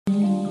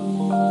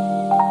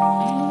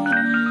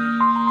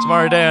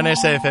tomorrow day on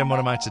SAFM. What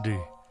am I to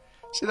do?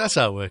 See, that's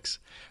how it works.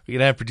 We're going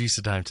to have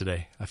producer time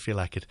today. I feel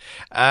like it.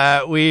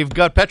 We've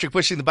got Patrick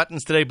pushing the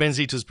buttons today.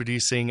 Benzito's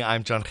producing.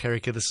 I'm John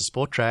Gericke. This is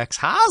Sport Tracks.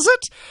 How's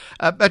it?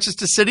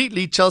 Manchester City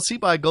lead Chelsea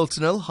by a goal to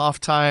nil.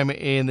 Half-time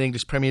in the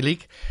English Premier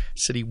League.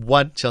 City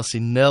 1, Chelsea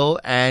 0.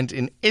 And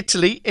in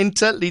Italy,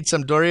 Inter lead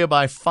Sampdoria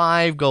by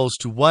 5 goals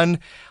to 1.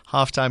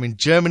 Half-time in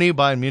Germany,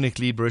 Bayern Munich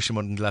lead Borussia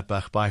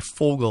Mönchengladbach by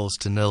 4 goals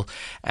to 0.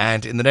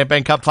 And in the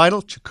Nedbank Cup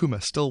final,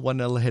 Chukuma still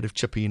 1-0 ahead of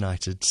Chippa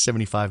United.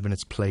 75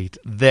 minutes played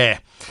there.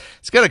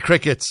 Let's go to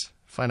cricket.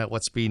 Find out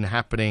what's been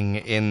happening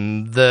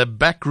in the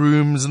back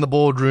rooms and the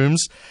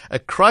boardrooms. A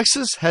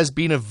crisis has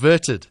been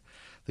averted.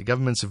 The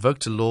government's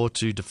evoked a law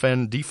to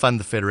defund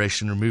the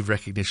federation, remove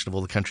recognition of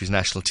all the country's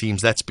national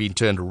teams. That's been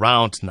turned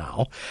around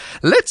now.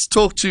 Let's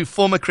talk to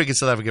former Cricket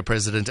South Africa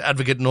President,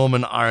 Advocate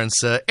Norman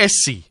Arendse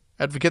SC.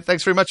 Advocate,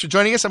 thanks very much for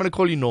joining us. I'm going to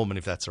call you Norman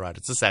if that's all right.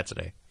 It's a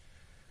Saturday.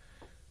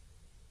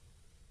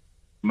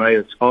 Mate,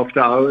 it's after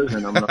hours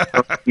and I'm not...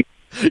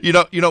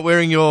 You're not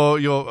wearing your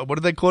what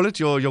do they call it?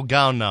 Your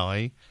gown now,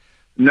 eh?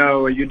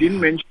 No, you didn't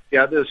mention the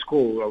other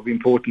score of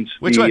importance.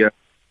 Which one?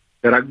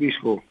 The rugby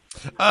score.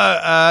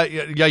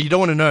 Yeah, you don't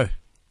want to know.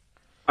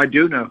 I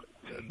do know.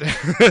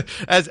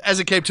 As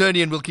a Cape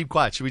Townian, we'll keep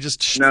quiet. Should we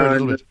just for a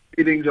little bit?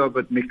 Feelings are a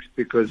bit mixed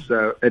because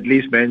at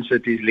least Man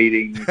City is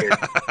leading.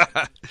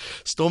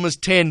 Stormers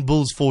 10,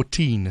 Bulls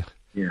 14.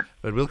 Yeah.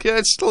 But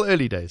it's still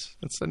early days.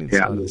 It's only the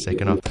start of the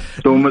second half.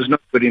 Stormers not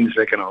good in the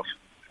second half.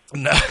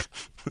 No.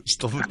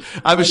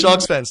 I'm a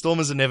Sharks fan.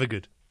 Stormers are never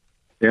good.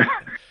 Yeah.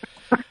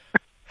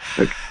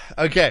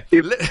 Okay.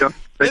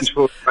 Thanks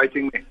for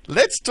inviting me.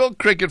 Let's talk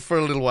cricket for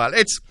a little while.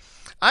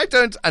 I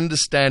don't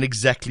understand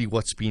exactly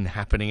what's been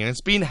happening, and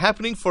it's been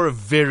happening for a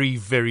very,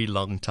 very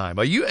long time.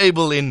 Are you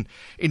able in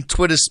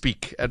Twitter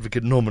speak,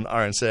 Advocate Norman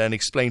Arendse, and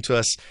explain to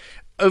us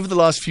over the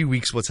last few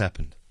weeks what's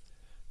happened?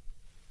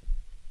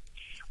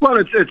 Well,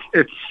 it's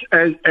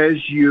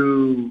as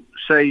you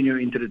say in your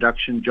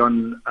introduction,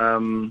 John.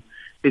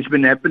 It's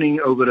been happening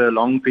over a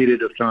long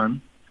period of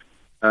time,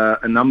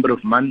 a number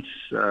of months.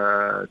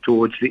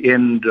 Towards the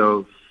end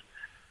of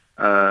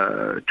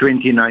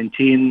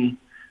 2019.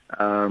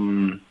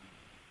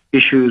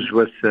 Issues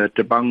with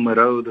Tabang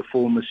Moreau, the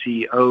former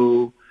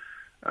CEO,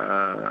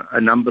 a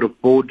number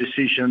of board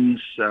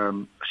decisions,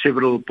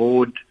 several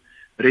board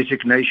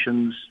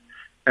resignations,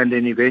 and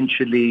then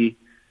eventually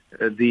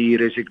the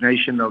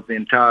resignation of the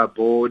entire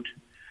board.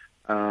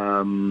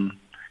 And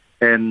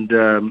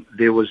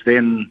there was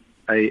then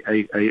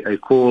a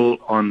call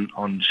on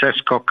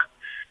SASCOC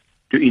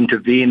to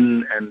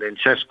intervene, and then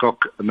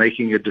SASCOC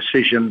making a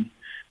decision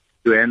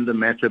to hand the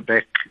matter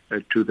back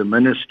to the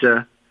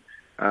minister.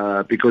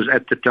 Because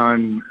at the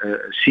time,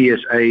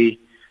 CSA,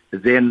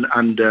 then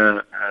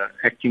under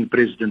acting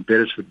President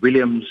Beresford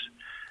Williams,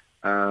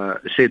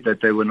 said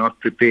that they were not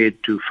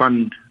prepared to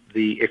fund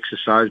the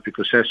exercise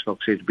because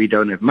SASCOC said, we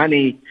don't have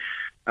money,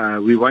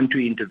 we want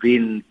to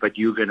intervene, but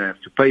you're going to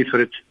have to pay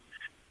for it.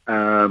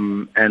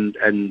 And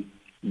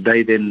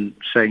they then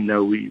saying,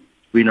 no,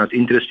 we're not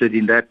interested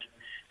in that.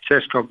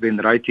 SASCOC then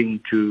writing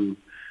to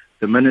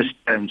the minister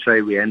and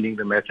say, we're handing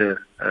the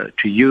matter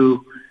to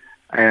you.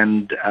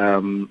 And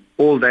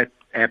all that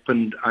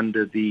happened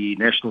under the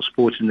National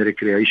Sports and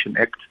Recreation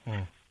Act.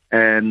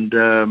 And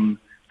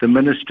the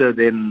minister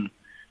then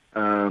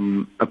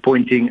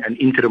appointing an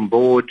interim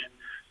board,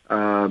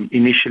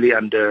 initially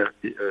under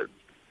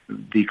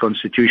the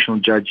constitutional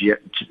judge,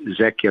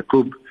 Zach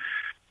Yaqub,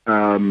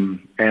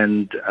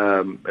 and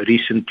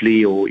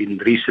recently or in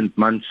recent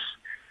months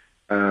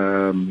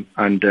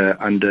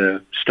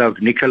under Stav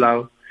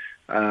Nicolau,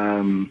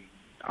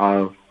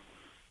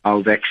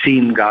 our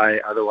vaccine guy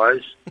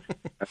otherwise.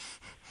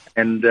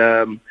 And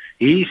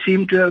he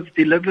seemed to have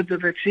delivered the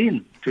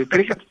vaccine to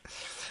cricket.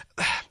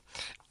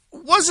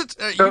 Was it,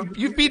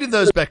 you've been in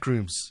those back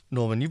rooms,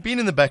 Norman, you've been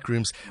in the back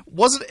rooms.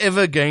 Was it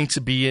ever going to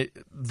be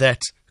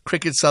that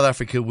Cricket South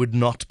Africa would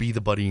not be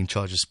the body in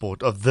charge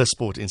of the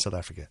sport in South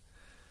Africa?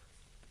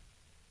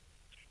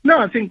 No,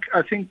 I think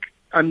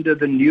under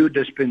the new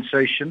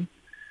dispensation,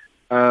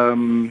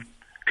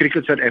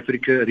 Cricket South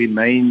Africa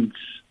remains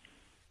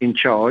in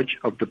charge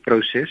of the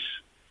process.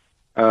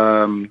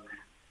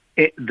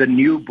 The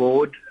new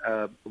board,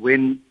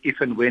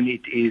 if and when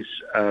it is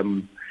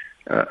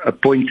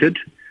appointed,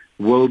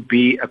 will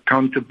be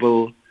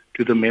accountable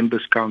to the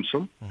Members'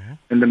 Council.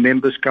 And the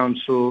Members'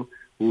 Council,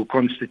 who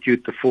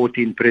constitute the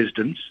 14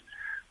 presidents,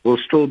 will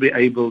still be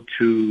able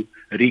to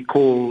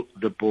recall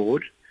the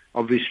board.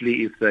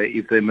 Obviously, if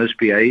they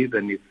misbehave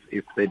and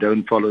if they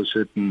don't follow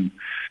certain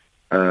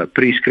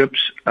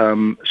prescripts.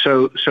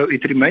 So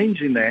it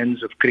remains in the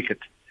hands of cricket.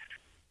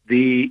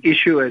 The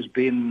issue has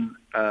been,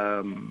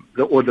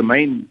 the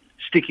main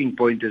sticking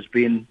point has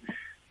been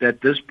that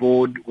this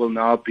board will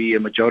now be a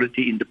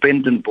majority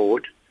independent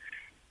board,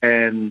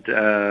 and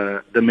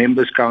the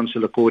Members'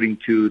 Council, according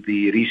to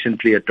the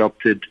recently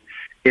adopted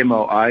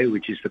MOI,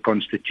 which is the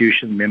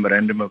Constitution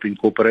Memorandum of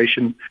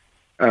Incorporation,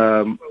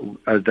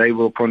 they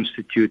will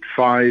constitute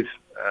 5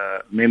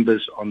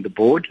 members on the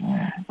board,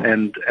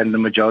 and the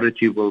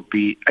majority will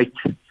be 8.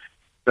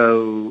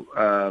 So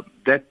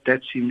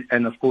that's in,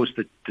 and of course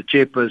the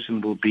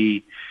chairperson will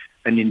be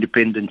an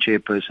independent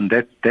chairperson.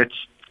 That's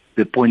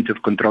the point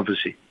of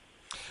controversy.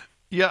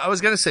 Yeah, I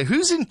was going to say,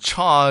 who's in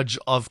charge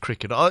of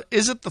cricket?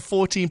 Is it the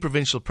 14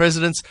 provincial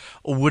presidents,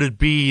 or would it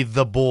be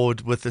the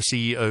board with the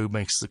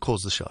CEO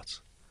calls the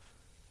shots?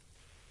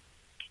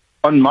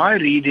 On my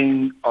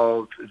reading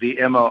of the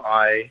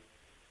MOI,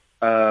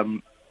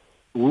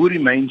 who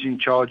remains in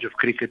charge of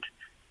cricket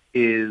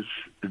is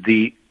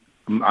the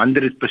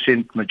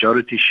 100%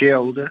 majority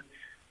shareholder,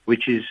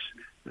 which is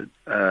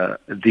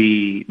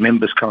the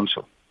Members'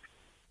 Council.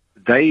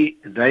 They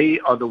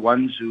are the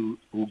ones who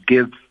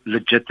give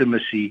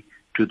legitimacy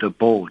to the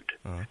board.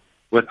 Uh-huh.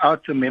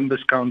 Without the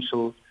Members'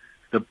 Council,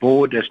 the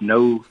board has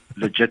no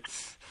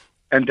legitimacy.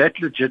 And that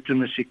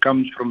legitimacy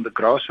comes from the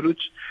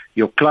grassroots,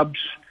 your clubs,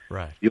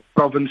 right, your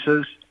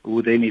provinces,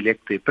 who then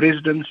elect their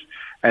presidents,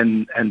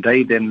 and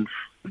they then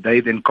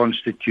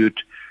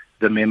constitute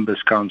the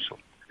Members' Council.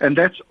 And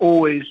that's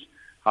always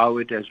how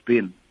it has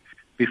been.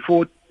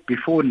 Before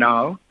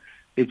now,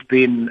 it's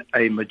been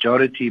a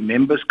majority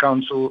Members'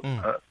 Council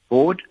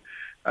board.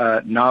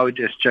 Now it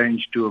has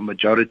changed to a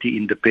majority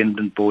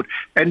independent board.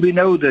 And we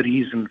know the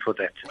reason for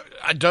that.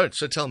 I don't,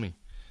 so tell me.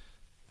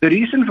 The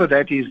reason for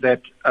that is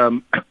that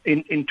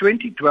in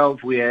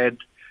 2012 we had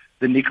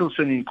the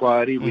Nicholson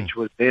inquiry, which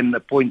was then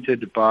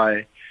appointed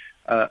by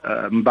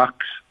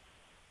Mbaks,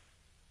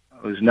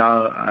 who's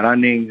now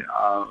running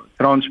our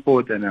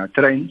transport and our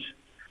trains.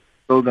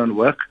 Still don't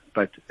work,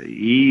 but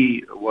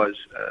he was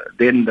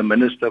then the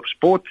Minister of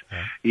Sport.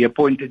 Yeah. He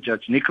appointed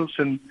Judge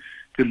Nicholson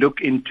to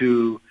look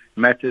into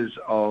matters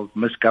of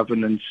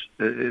misgovernance,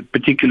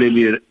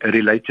 particularly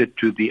related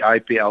to the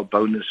IPL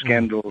bonus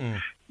scandal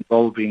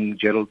involving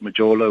Gerald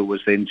Majola, who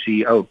was then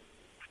CEO.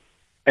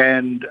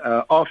 And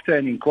after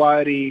an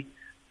inquiry,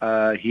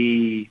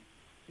 he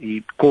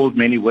called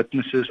many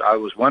witnesses. I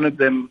was one of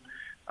them.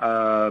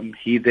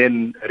 He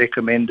then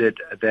recommended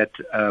that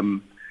a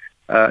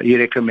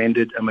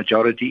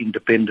majority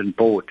independent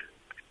board.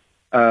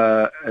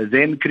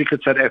 Then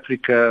Cricket South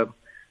Africa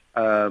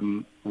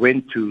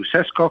went to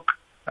SASCOC.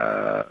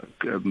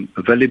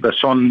 Willie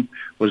Basson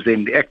was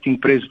then the acting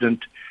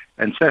president,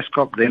 and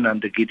SASCOC then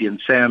under Gideon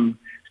Sam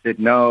said,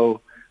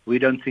 no, we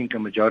don't think a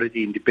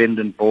majority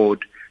independent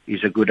board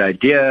is a good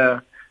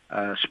idea.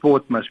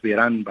 Sport must be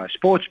run by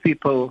sports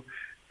people,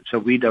 so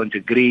we don't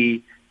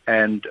agree.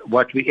 And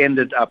what we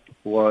ended up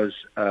was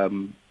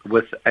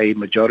with a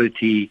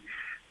majority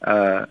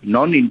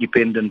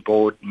non-independent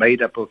board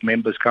made up of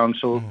Members'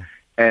 Council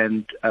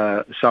and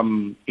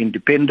some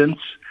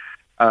independents.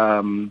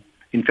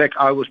 In fact,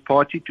 I was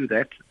party to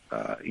that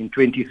in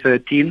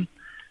 2013.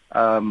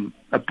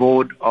 A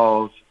board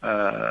of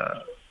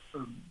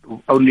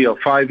only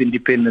 5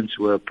 independents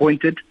were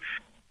appointed,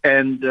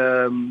 and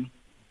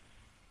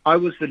I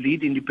was the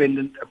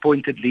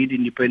appointed lead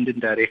independent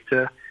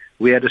director.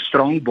 We had a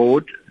strong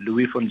board: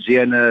 Louis von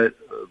Ziene,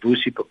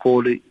 Vusi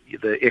Pakoli,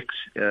 the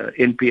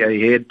ex-NPA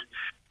head,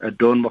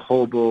 Don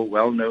Mahobo,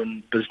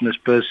 well-known business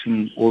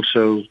person,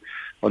 also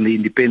on the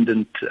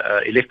Independent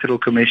Electoral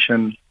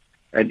Commission,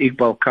 and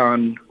Iqbal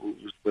Khan, who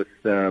was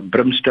with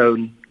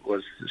Brimstone,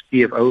 was the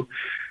CFO.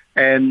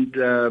 And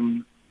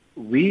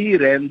we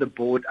ran the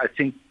board, I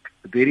think,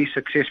 very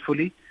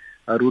successfully.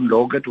 Arun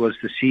Logat was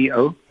the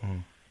CEO.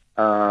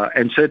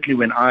 And certainly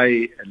when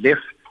I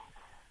left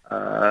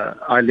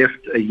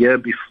a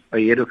year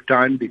ahead of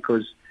time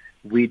because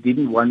we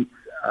didn't want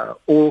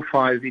all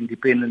 5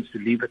 independents to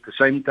leave at the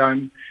same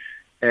time.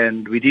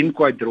 And we didn't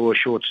quite draw a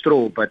short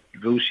straw, but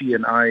Lucy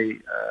and I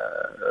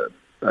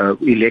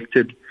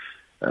elected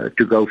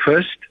to go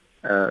first,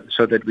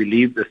 so that we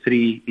leave the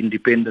 3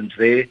 independents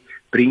there,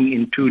 bring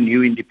in 2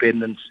 new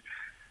independents,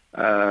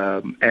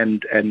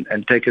 and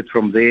take it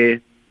from there.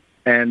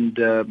 And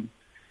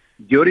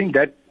during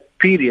that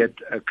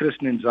period, Chris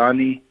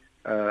Nenzani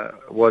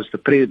was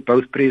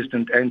both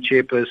president and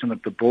chairperson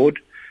of the board.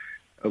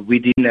 We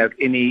didn't have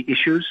any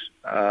issues.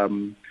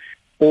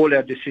 All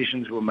our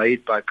decisions were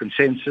made by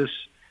consensus.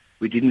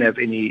 We didn't have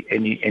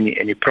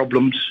any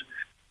problems,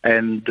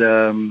 and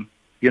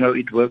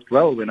it worked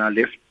well. When I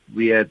left,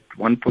 we had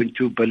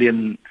 1.2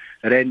 billion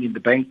rand in the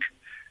bank,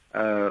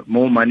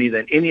 more money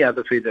than any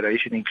other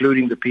federation,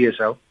 including the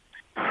PSL,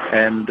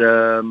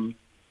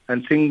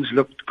 and things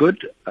looked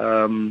good.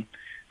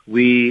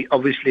 We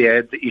obviously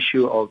had the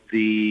issue of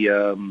the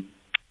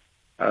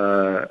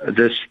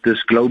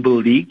this global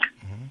league,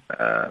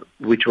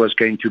 which was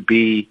going to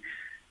be,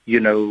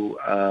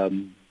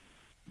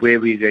 where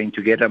we're going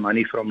to get our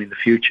money from in the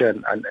future,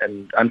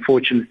 and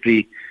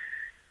unfortunately,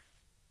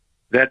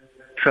 that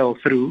fell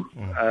through.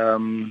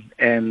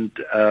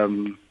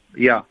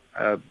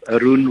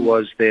 Arun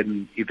was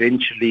then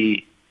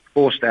eventually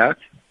forced out,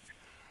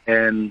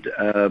 and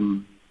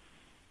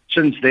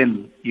since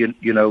then,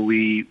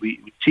 we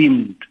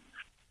seemed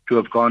to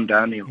have gone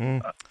downhill.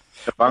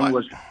 Tabang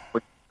was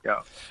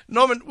Yeah.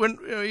 Norman,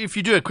 if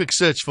you do a quick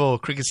search for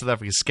Cricket South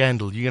Africa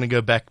scandal, you're going to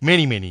go back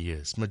many, many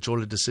years.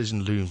 Majola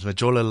decision looms.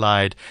 Majola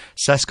lied.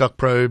 Sascock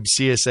probe.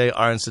 CSA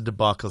Arendse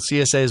debacle.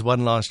 CSA has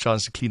one last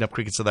chance to clean up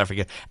Cricket South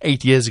Africa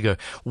 8 years ago.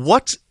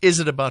 What is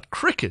it about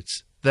cricket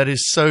that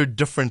is so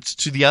different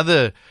to the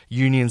other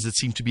unions that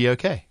seem to be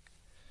okay?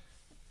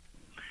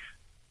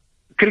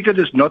 Cricket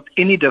is not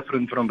any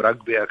different from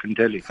rugby, I can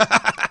tell you.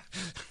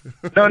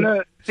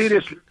 No,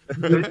 seriously.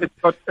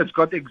 It's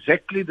got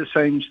exactly the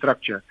same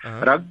structure.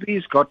 Uh-huh.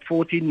 Rugby's got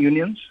 14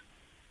 unions.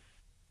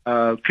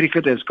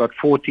 Cricket has got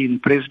 14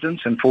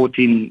 presidents and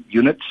 14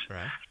 units.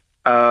 Right.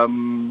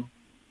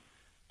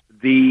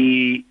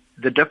 The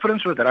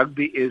difference with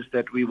rugby is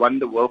that we won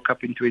the World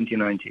Cup in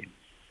 2019.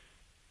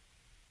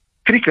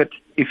 Cricket,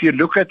 if you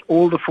look at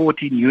all the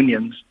 14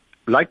 unions,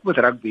 like with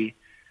rugby,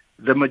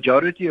 the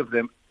majority of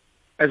them,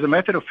 as a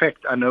matter of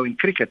fact, I know in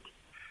cricket,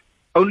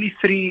 only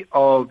 3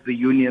 of the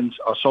unions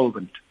are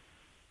solvent.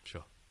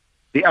 Sure.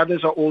 The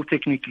others are all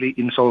technically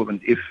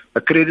insolvent. If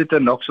a creditor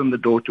knocks on the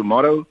door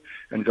tomorrow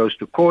and goes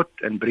to court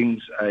and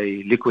brings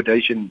a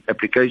liquidation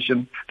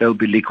application, they'll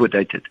be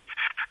liquidated.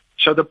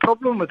 So the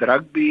problem with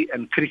rugby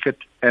and cricket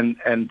and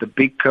the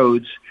big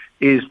codes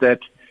is that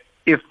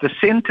if the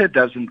center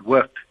doesn't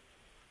work,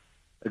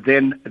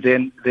 then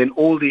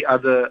all the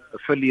other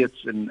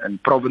affiliates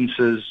and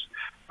provinces,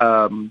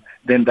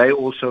 then they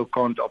also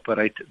can't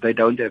operate. They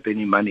don't have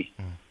any money.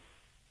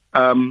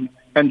 And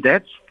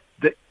that's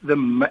at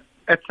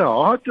the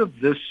heart of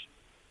this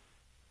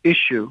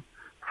issue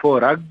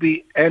for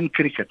rugby and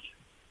cricket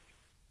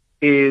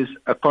is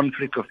a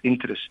conflict of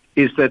interest,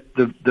 is that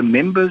the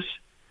members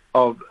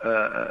of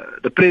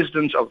the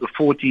presidents of the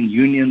 14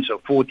 unions or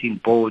 14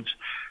 boards,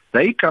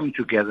 they come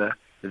together,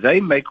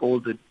 they make all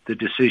the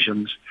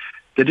decisions.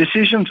 The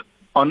decisions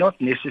are not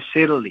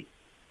necessarily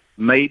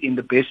made in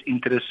the best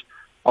interest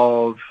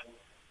of,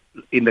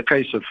 in the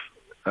case of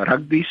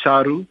rugby,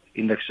 SARU,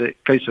 in the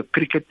case of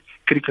cricket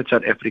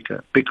South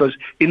Africa. Because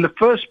in the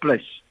first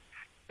place,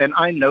 and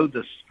I know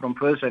this from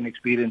first-hand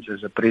experience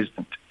as a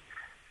president,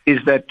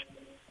 is that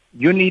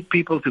you need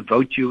people to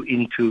vote you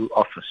into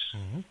office.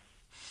 Mm-hmm.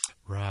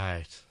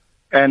 Right.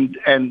 And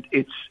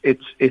it's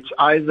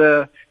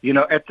either,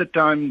 at the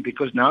time,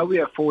 because now we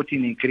are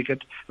 14 in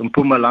cricket,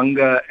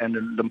 Mpumalanga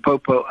and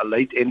Limpopo are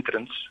late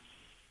entrants.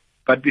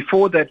 But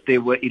before that,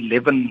 there were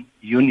 11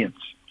 unions.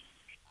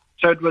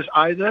 So it was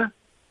either,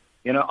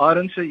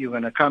 Arendse, you're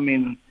going to come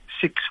in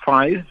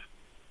 6'5".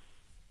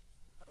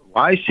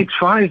 Why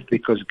 6'5"?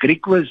 Because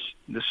Greek was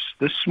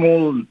this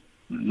small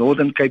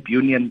Northern Cape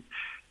Union,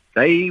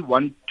 they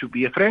want to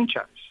be a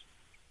franchise.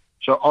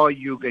 So are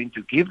you going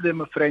to give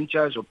them a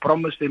franchise or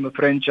promise them a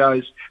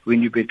franchise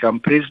when you become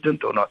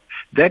president or not?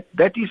 That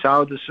is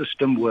how the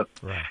system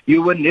worked. Right.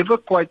 You were never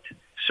quite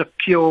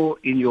secure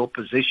in your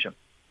position.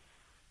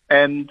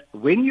 And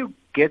when you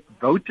get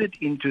voted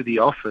into the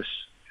office,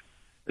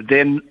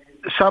 then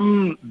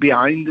some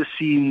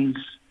behind-the-scenes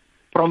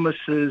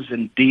promises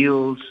and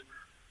deals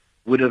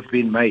would have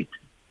been made.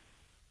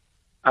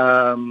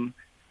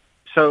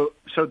 So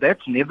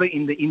that's never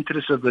in the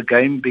interest of the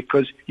game,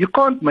 because you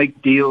can't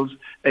make deals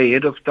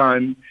ahead of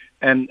time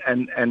and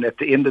at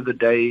the end of the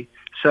day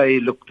say,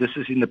 look, this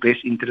is in the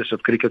best interest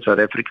of Cricket South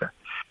Africa.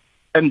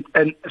 And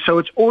so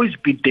it's always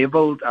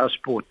bedeviled our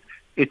sport.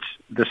 It's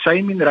the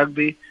same in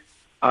rugby.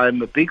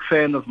 I'm a big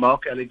fan of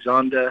Mark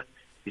Alexander.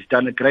 He's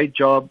done a great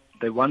job.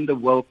 They won the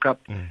World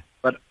Cup.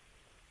 But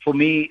for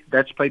me,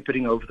 that's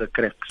papering over the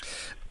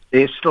cracks.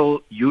 There's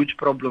still huge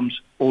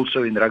problems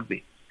also in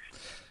rugby.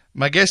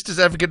 My guest is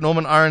advocate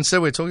Norman Arendse.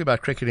 We're talking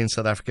about cricket in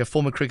South Africa,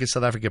 former Cricket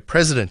South Africa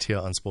president here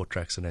on Sport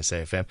Tracks and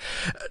SAFM.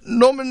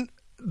 Norman,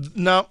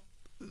 now,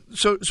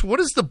 so what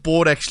does the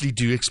board actually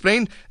do?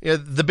 Explain.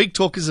 The big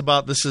talk is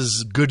about this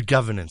is good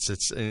governance.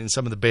 It's in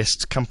some of the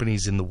best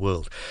companies in the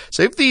world.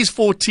 So if these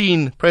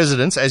 14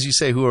 presidents, as you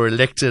say, who are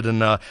elected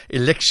and are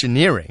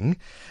electioneering,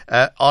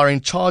 are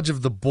in charge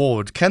of the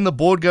board, can the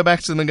board go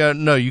back to them and go,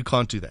 no, you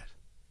can't do that?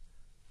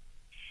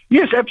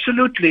 Yes,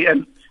 absolutely.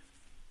 And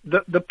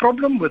the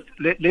problem with,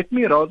 let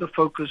me rather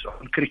focus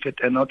on cricket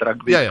and not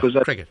rugby, because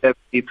I have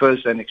the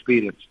first-hand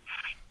experience.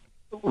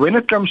 When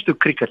it comes to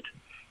cricket,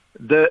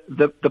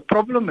 the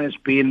problem has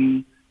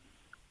been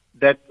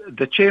that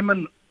the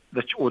chairman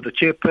or the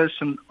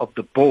chairperson of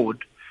the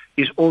board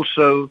is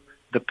also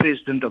the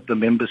president of the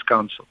members'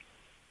 council.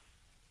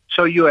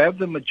 So you have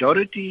the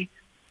majority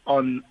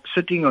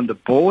sitting on the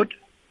board,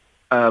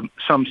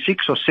 some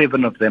 6 or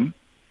 7 of them,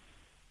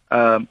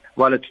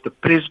 while it's the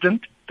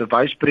president, the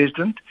vice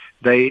president.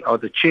 They are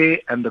the chair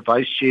and the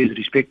vice chairs,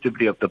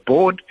 respectively, of the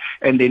board,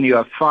 and then you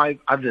have 5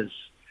 others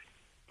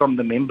from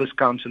the members'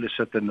 council who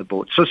sit on the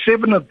board. So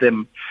 7 of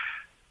them,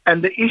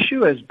 and the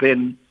issue has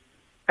been,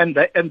 and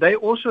they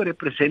also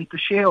represent the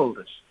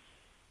shareholders.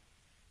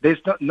 There's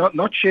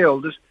not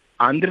shareholders,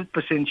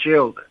 100%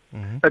 shareholder.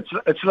 Mm-hmm.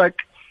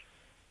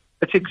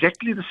 It's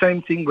exactly the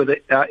same thing with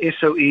the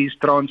SOEs,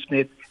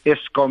 Transnet,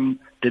 Eskom,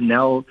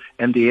 Denel,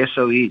 and the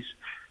SOEs.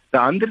 The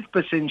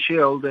 100%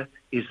 shareholder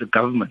is the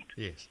government.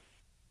 Yes.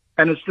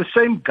 And it's the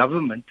same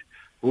government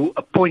who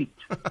appoint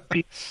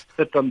people to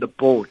sit on the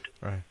board.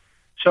 Right.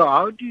 So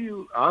how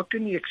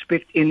can you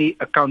expect any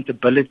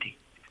accountability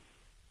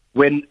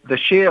when the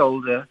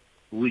shareholder,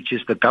 which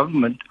is the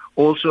government,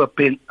 also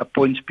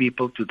appoints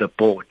people to the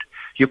board?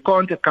 You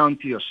can't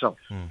account to yourself.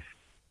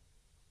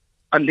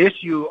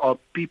 Unless you are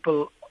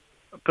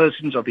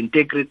persons of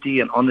integrity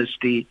and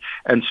honesty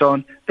and so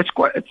on.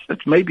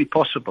 It's maybe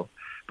possible,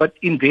 but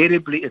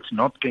invariably it's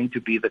not going to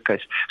be the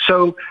case.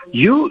 So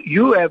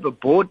you have a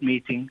board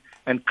meeting,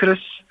 and Chris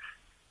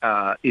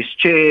is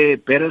chair,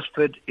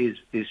 Beresford is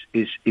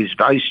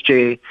vice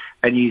chair,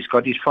 and he's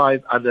got his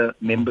 5 other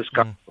members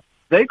council.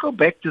 They go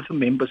back to the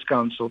members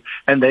council,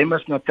 and they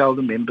must not tell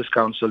the members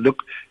council,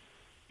 look,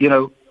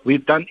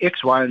 we've done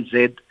X, Y, and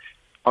Z.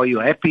 Are you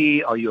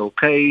happy? Are you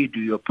okay? Do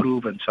you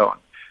approve? And so on.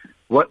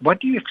 What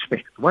do you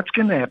expect? What's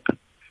going to happen?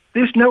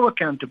 There's no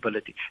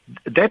accountability.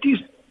 That is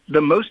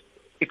the most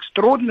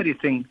extraordinary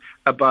thing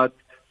about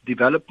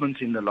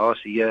developments in the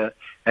last year,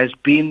 has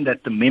been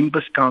that the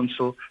members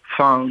council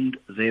found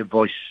their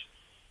voice.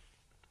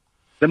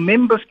 The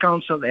members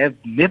council have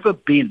never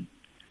been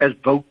as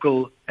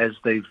vocal as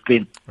they've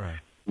been. Right.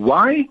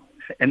 Why?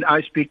 And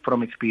I speak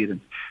from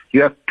experience.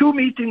 You have 2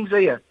 meetings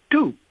a year,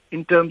 2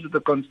 in terms of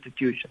the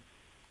constitution.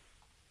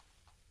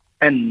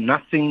 And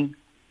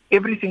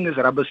everything is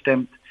rubber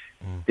stamped.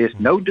 There's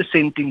no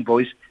dissenting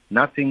voice,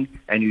 nothing,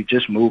 and you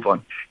just move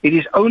on. It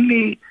is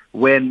only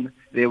when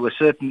there were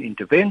certain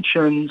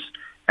interventions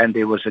and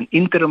there was an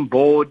interim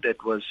board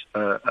that was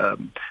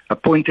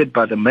appointed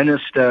by the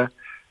minister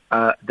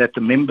that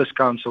the members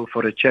council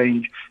for a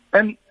change.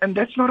 And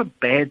that's not a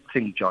bad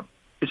thing, John.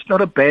 It's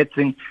not a bad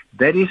thing.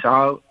 That is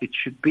how it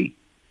should be.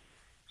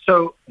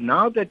 So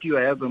now that you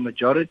have a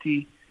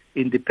majority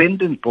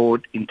independent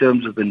board in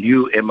terms of the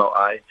new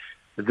MOI,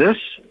 this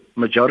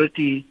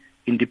majority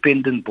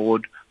independent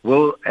board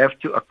will have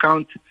to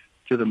account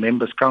to the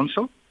members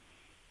council,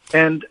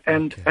 and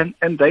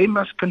they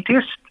must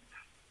contest.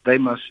 They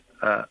must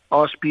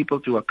ask people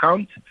to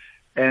account,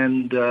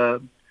 and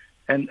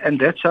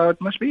that's how it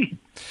must be.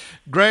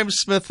 Graham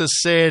Smith has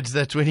said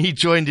that when he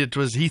joined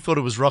he thought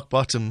it was rock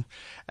bottom.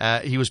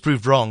 He was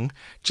proved wrong.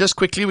 Just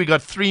quickly, we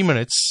got 3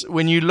 minutes.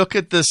 When you look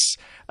at this,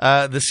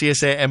 the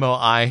CSA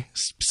MOI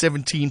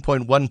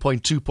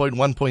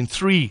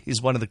 17.1.2.1.3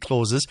 is one of the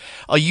clauses.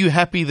 Are you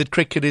happy that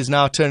cricket is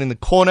now turning the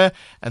corner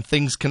and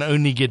things can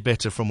only get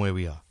better from where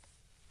we are?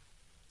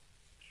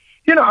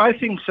 I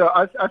think so.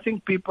 I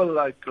think people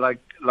like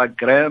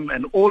Graham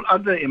and all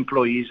other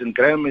employees, and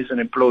Graham is an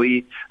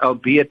employee,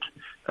 albeit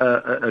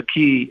a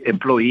key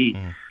employee.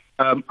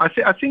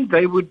 I think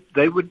they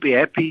would be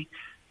happy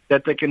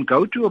that they can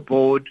go to a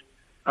board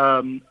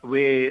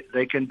where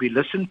they can be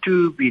listened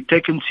to, be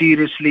taken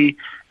seriously,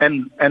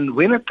 and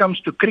when it comes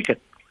to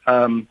cricket,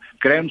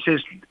 Graham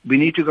says we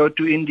need to go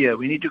to India,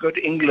 we need to go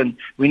to England,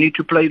 we need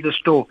to play the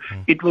store.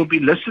 It will be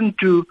listened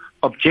to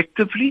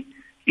objectively,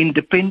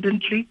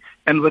 independently,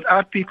 and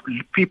without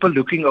people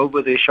looking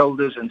over their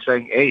shoulders and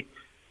saying, hey,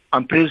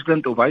 I'm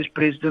president or vice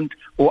president,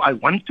 or I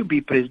want to be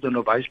president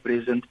or vice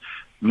president.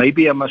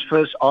 Maybe I must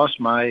first ask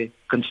my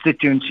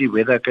constituency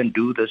whether I can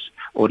do this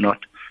or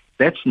not.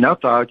 That's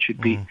not how it should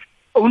be.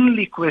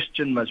 Only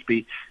question must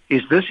be,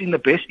 is this in the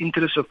best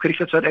interest of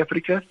Cricket South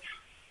Africa?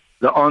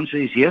 The answer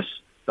is yes.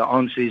 The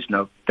answer is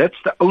no. That's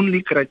the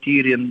only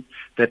criterion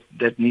that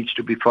needs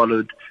to be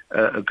followed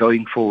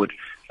going forward.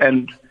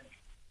 And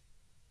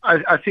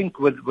I think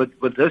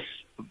with this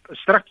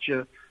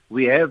structure,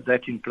 we have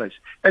that in place.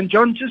 And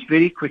John, just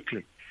very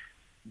quickly,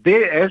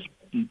 there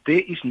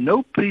is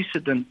no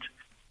precedent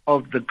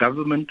of the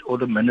government or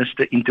the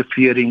minister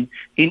interfering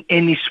in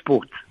any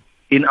sport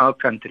in our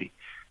country.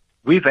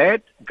 We've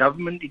had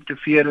government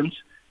interference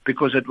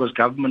because it was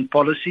government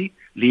policy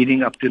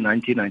leading up to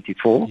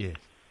 1994. Yes.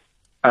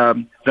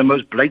 The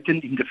most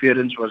blatant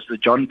interference was the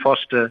John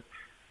Foster,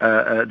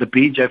 the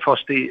B.J.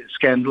 Foster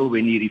scandal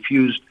when he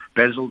refused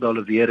Basil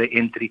D'Oliveira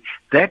entry.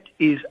 That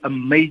is a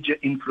major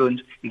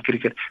influence in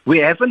cricket. We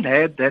haven't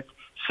had that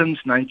since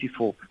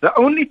 94. The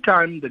only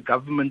time the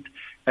government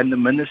and the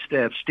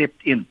minister have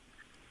stepped in,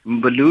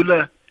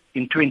 Mbalula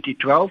in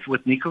 2012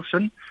 with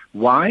Nicholson.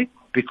 Why?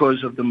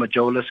 Because of the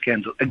Majola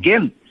scandal.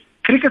 Again,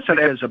 Cricket South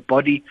Africa as a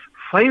body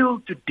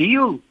failed to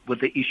deal with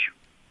the issue.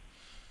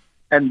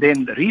 And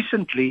then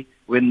recently,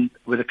 when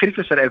the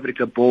Cricket South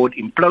Africa board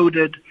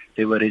imploded,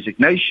 there were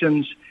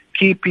resignations,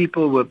 key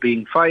people were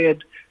being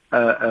fired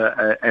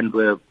and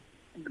were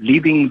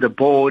leaving the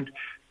board,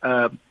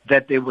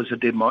 that there was a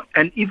demand.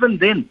 And even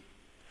then,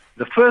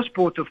 the first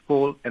port of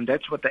call, and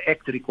that's what the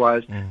Act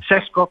requires,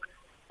 SASCOC,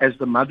 as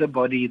the mother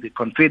body, the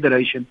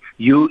confederation,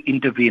 you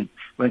intervene.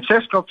 When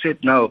SASCOC said,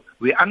 no,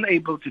 we're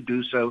unable to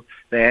do so,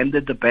 they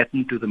handed the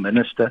baton to the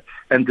minister,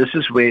 and this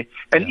is where,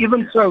 and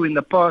even so, in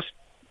the past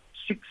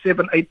 6,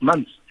 7, 8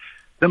 months,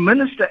 the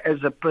minister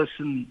as a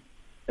person,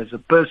 as a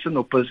person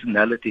or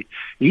personality,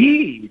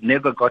 he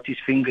never got his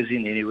fingers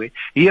in anywhere.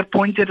 He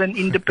appointed an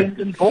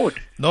independent board.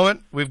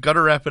 Norman, we've got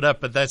to wrap it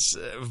up, but that's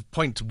a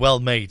point well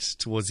made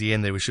towards the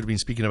end there. We should have been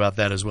speaking about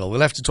that as well.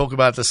 We'll have to talk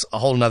about this a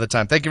whole nother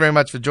time. Thank you very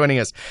much for joining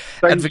us.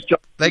 Thanks, John.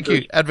 Thank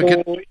you,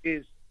 Advocate.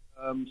 Is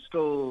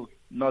still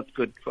not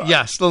good for us.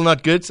 Yeah, still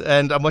not good.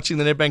 And I'm watching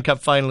the Nedbank Cup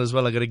final as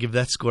well. I've got to give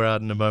that score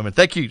out in a moment.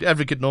 Thank you,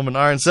 Advocate Norman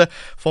Arendse,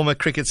 former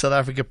Cricket South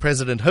Africa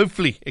president,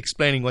 hopefully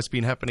explaining what's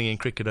been happening in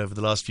cricket over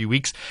the last few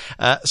weeks.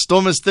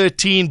 Stormers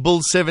 13,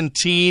 Bulls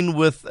 17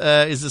 with,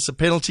 is this a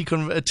penalty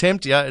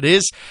attempt? Yeah, it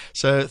is.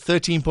 So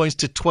 13 points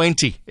to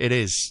 20 it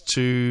is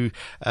to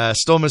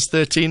Stormers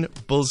 13,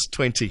 Bulls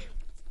 20.